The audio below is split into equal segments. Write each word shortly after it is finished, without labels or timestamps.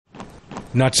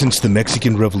Not since the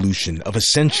Mexican Revolution of a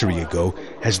century ago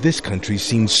has this country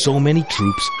seen so many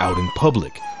troops out in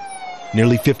public.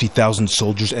 Nearly 50,000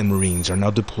 soldiers and Marines are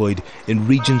now deployed in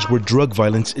regions where drug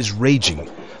violence is raging,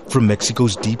 from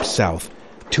Mexico's deep south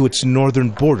to its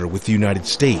northern border with the United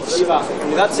States.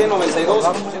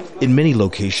 In many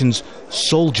locations,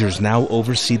 soldiers now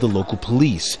oversee the local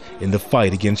police in the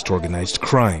fight against organized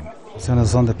crime.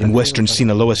 In western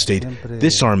Sinaloa state,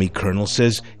 this army colonel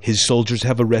says his soldiers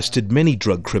have arrested many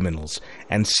drug criminals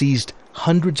and seized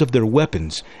hundreds of their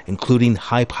weapons, including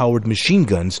high-powered machine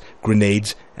guns,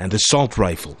 grenades, and assault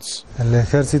rifles. The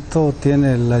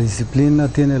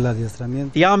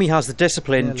army has the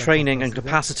discipline, training and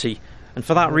capacity, and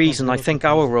for that reason I think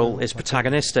our role is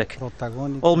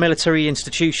protagonistic. All military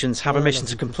institutions have a mission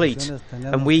to complete,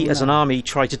 and we as an army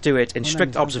try to do it in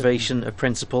strict observation of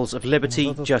principles of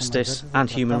liberty, justice and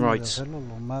human rights.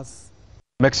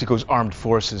 Mexico's armed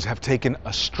forces have taken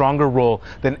a stronger role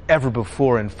than ever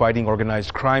before in fighting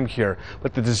organized crime here,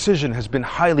 but the decision has been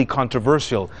highly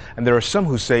controversial, and there are some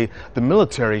who say the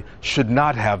military should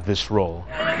not have this role.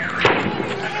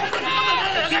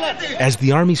 As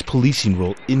the Army's policing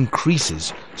role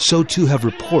increases, so too have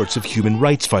reports of human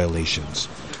rights violations.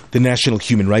 The National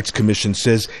Human Rights Commission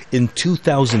says in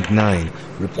 2009,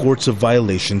 reports of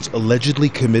violations allegedly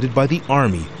committed by the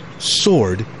Army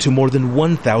soared to more than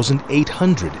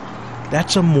 1,800.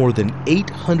 That's a more than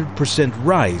 800%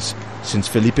 rise since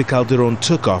Felipe Calderon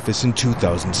took office in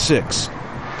 2006.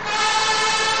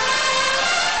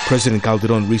 President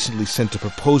Calderon recently sent a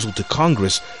proposal to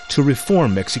Congress to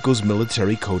reform Mexico's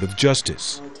military code of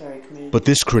justice. But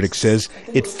this critic says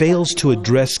it fails to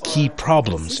address key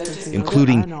problems,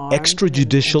 including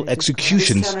extrajudicial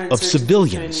executions of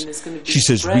civilians. She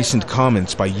says recent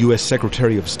comments by U.S.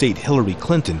 Secretary of State Hillary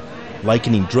Clinton,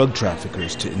 likening drug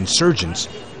traffickers to insurgents,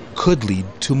 could lead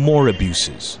to more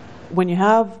abuses. When you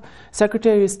have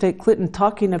Secretary of State Clinton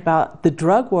talking about the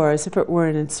drug war as if it were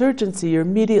an insurgency, you're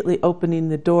immediately opening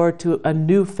the door to a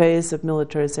new phase of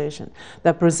militarization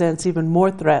that presents even more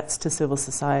threats to civil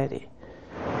society.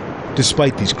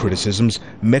 Despite these criticisms,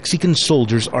 Mexican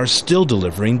soldiers are still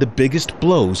delivering the biggest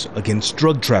blows against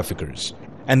drug traffickers.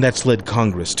 And that's led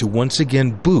Congress to once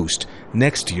again boost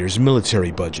next year's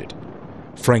military budget.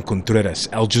 Franc, Contreras,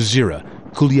 Al Jazeera,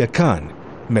 Culiacán,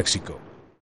 Mexico.